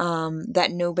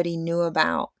 that nobody knew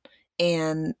about.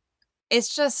 And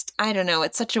it's just, I don't know,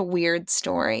 it's such a weird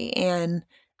story. And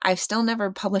I've still never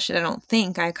published it, I don't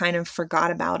think. I kind of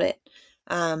forgot about it.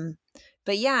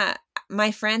 But yeah,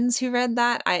 my friends who read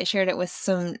that, I shared it with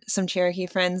some Cherokee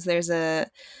friends. There's a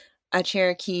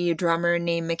Cherokee drummer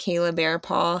named Michaela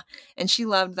Bearpaw, and she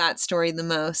loved that story the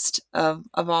most of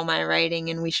all my writing,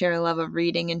 and we share a love of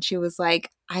reading. And she was like,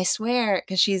 I swear,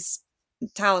 because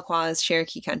Tahlequah is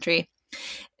Cherokee country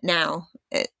now.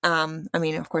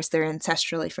 Of course, they're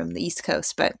ancestrally from the East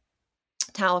Coast, but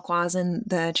Tahlequah's in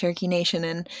the Cherokee Nation.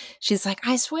 And she's like,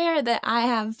 I swear that I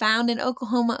have found an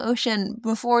Oklahoma Ocean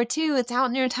before too. It's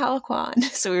out near Tahlequah. And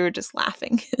so we were just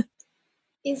laughing.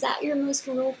 Is that your most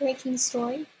rule-breaking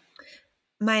story?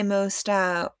 My most,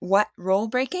 what,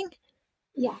 rule-breaking?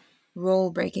 Yeah.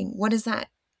 Rule-breaking. What is that?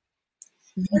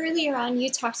 Earlier on, you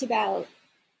talked about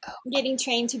getting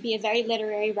trained to be a very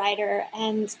literary writer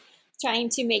and trying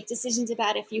to make decisions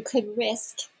about if you could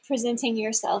risk presenting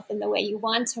yourself in the way you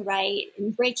want to write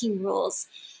and breaking rules.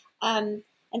 And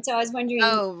so I was wondering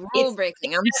rule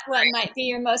breaking. I'm sorry. What might be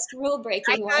your most rule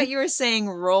breaking one? I thought you were saying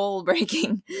roll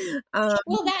breaking.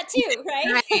 Well, that too,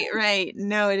 right? Right.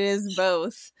 No, it is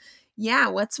both. Yeah,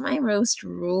 what's my most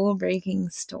rule breaking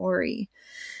story?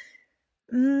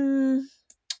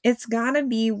 It's gotta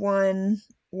be one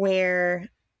where,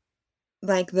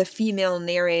 like, the female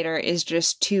narrator is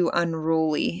just too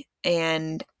unruly.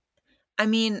 And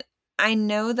I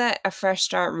know that A Fresh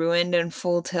Start Ruined and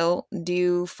Full Tilt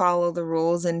do follow the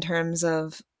rules in terms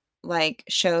of, like,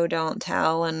 show, don't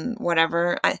tell and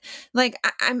whatever. I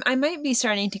might be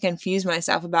starting to confuse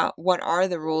myself about what are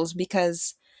the rules,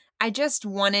 because I just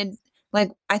wanted,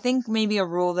 like, I think maybe a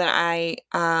rule that I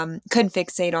could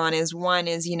fixate on is, one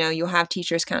is, you'll have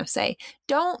teachers kind of say,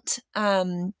 don't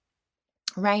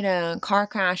write a car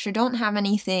crash, or don't have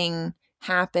anything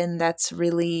happen that's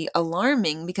really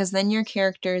alarming, because then your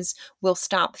characters will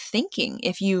stop thinking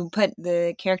if you put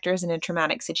the characters in a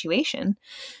traumatic situation.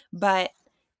 But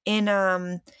in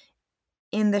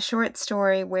the short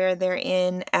story where they're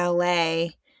in LA,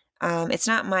 it's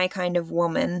not My Kind of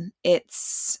Woman. It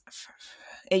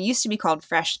used to be called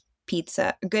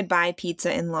Goodbye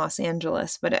Pizza in Los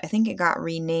Angeles, but I think it got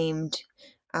renamed.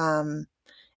 And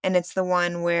it's the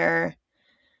one where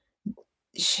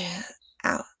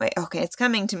it's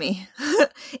coming to me.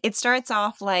 It starts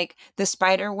off like the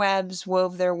spider webs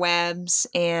wove their webs,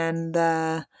 and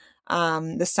the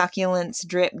succulents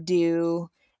drip dew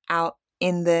out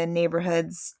in the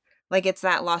neighborhoods. Like, it's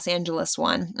that Los Angeles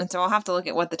one. And so I'll have to look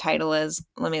at what the title is.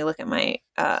 Let me look at my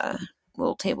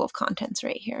little table of contents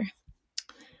right here.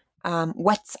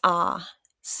 What's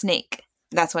snake.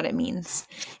 That's what it means.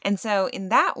 And so in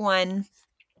that one,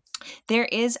 there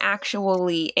is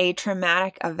actually a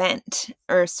traumatic event,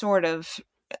 or sort of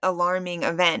alarming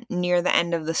event, near the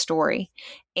end of the story.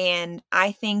 And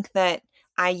I think that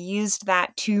I used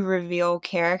that to reveal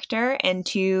character and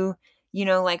to,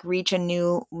 like, reach a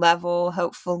new level,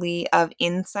 hopefully, of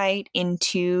insight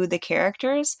into the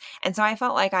characters. And so I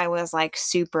felt like I was, like,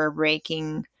 super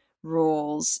breaking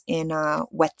rules in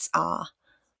What's I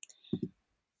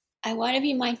want to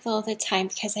be mindful of the time,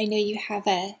 because I know you have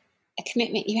a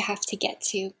commitment you have to get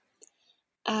to.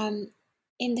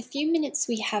 In the few minutes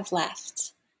we have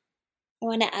left, I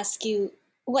want to ask you,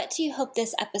 what do you hope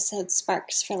this episode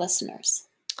sparks for listeners?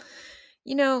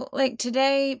 Like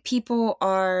today, people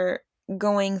are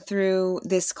going through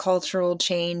this cultural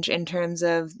change in terms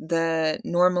of the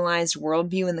normalized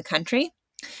worldview in the country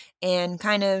and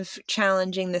kind of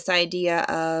challenging this idea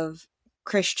of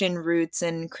Christian roots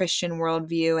and Christian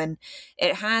worldview. And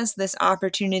it has this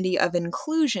opportunity of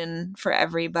inclusion for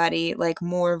everybody, like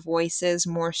more voices,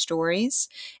 more stories.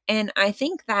 And I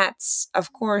think that's,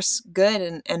 of course,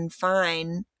 good and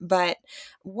fine. But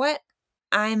what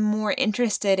I'm more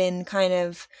interested in kind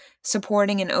of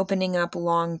supporting and opening up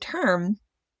long term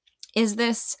is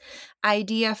this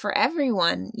idea for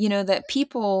everyone, that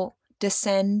people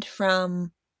descend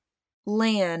from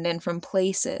land and from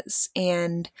places.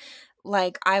 And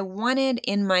like I wanted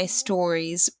in my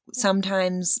stories,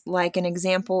 sometimes like an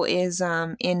example is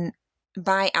in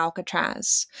by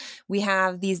Alcatraz. We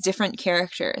have these different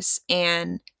characters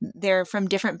and they're from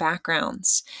different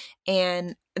backgrounds.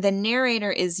 And the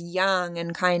narrator is young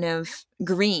and kind of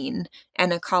green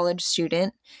and a college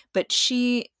student, but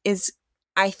she is,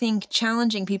 I think,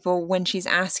 challenging people when she's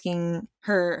asking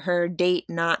her date,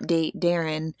 not date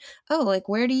Darren, oh, like,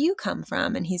 where do you come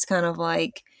from? And he's kind of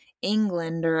like,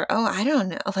 England, or, oh, I don't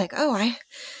know. Like, oh,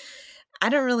 I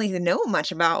don't really know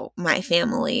much about my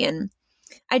family. And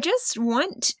I just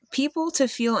want people to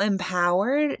feel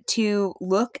empowered to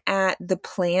look at the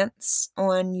plants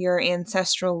on your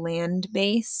ancestral land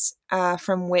base,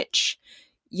 from which,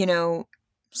 you know,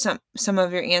 some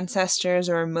of your ancestors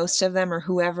or most of them or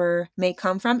whoever may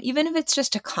come from, even if it's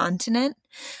just a continent.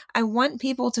 I want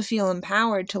people to feel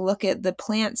empowered to look at the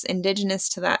plants indigenous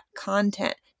to that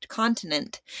continent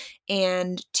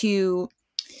and to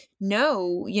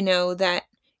know, that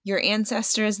your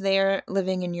ancestors there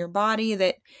living in your body,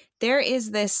 that there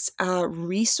is this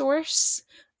resource,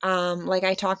 like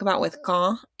I talk about with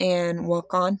Ka and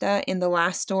Wakanda in the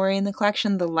last story in the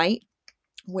collection, The Light,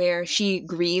 where she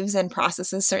grieves and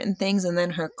processes certain things, and then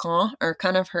her Ka, or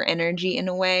kind of her energy in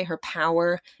a way, her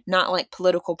power, not like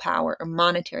political power or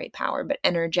monetary power, but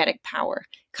energetic power,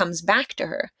 comes back to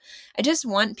her. I just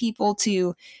want people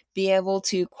to be able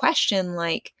to question,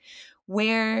 like,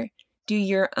 where do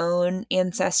your own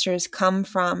ancestors come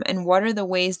from, and what are the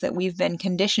ways that we've been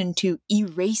conditioned to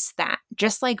erase that?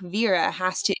 Just like Vera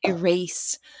has to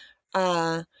erase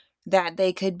that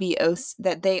they could be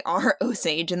that they are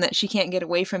Osage, and that she can't get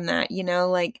away from that.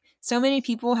 Like, so many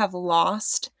people have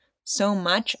lost so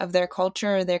much of their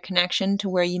culture or their connection to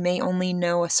where you may only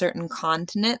know a certain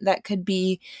continent that could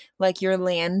be like your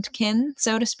land kin,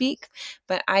 so to speak.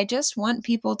 But I just want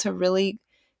people to really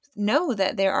know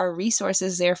that there are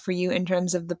resources there for you in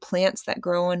terms of the plants that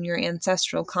grow on your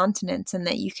ancestral continents, and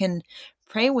that you can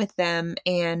pray with them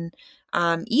and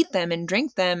eat them and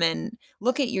drink them and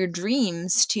look at your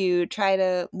dreams to try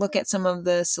to look at some of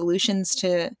the solutions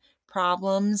to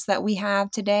problems that we have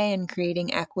today and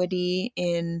creating equity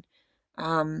in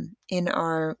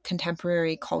our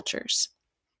contemporary cultures.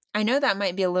 I know that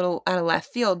might be a little out of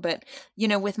left field, but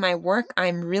with my work,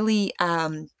 I'm really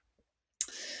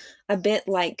a bit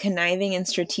like conniving and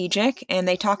strategic, and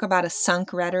they talk about a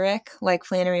sunk rhetoric, like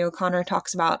Flannery O'Connor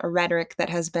talks about a rhetoric that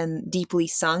has been deeply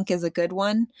sunk is a good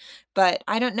one. But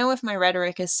I don't know if my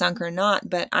rhetoric is sunk or not,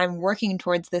 but I'm working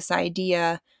towards this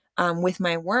idea with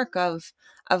my work of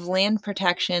land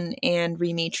protection and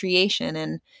rematriation.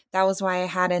 And that was why I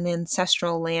had an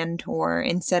ancestral land tour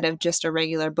instead of just a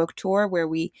regular book tour, where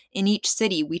in each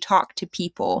city, we talk to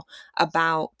people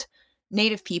about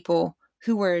Native people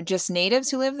who were just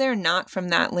natives who lived there, not from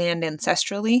that land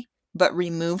ancestrally, but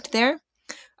removed there.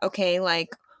 Okay,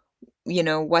 like,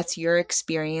 what's your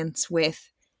experience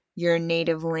with your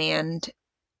native land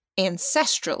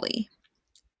ancestrally,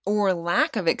 or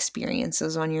lack of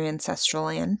experiences on your ancestral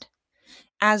land?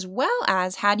 As well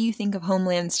as, how do you think of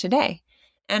homelands today?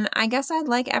 And I guess I'd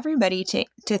like everybody to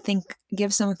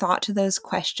give some thought to those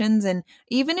questions. And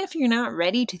even if you're not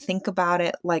ready to think about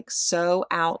it like so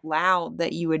out loud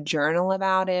that you would journal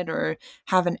about it or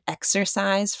have an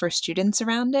exercise for students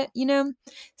around it,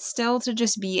 still to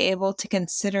just be able to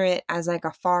consider it as like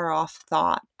a far off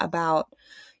thought about,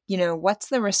 what's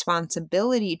the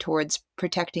responsibility towards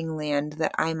protecting land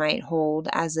that I might hold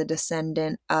as a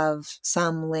descendant of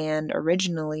some land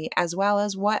originally, as well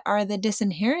as what are the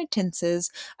disinheritances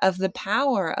of the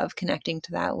power of connecting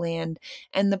to that land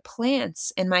and the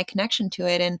plants and my connection to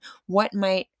it, and what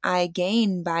might I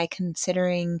gain by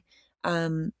considering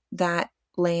that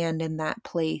land and that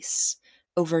place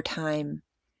over time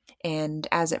and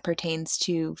as it pertains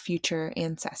to future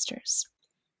ancestors.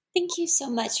 Thank you so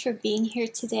much for being here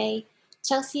today.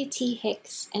 Chelsea T.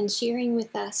 Hicks, and sharing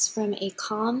with us from a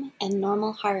calm and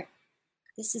normal heart.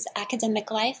 This is Academic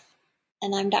Life,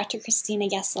 and I'm Dr. Christina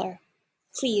Gessler.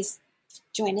 Please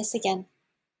join us again.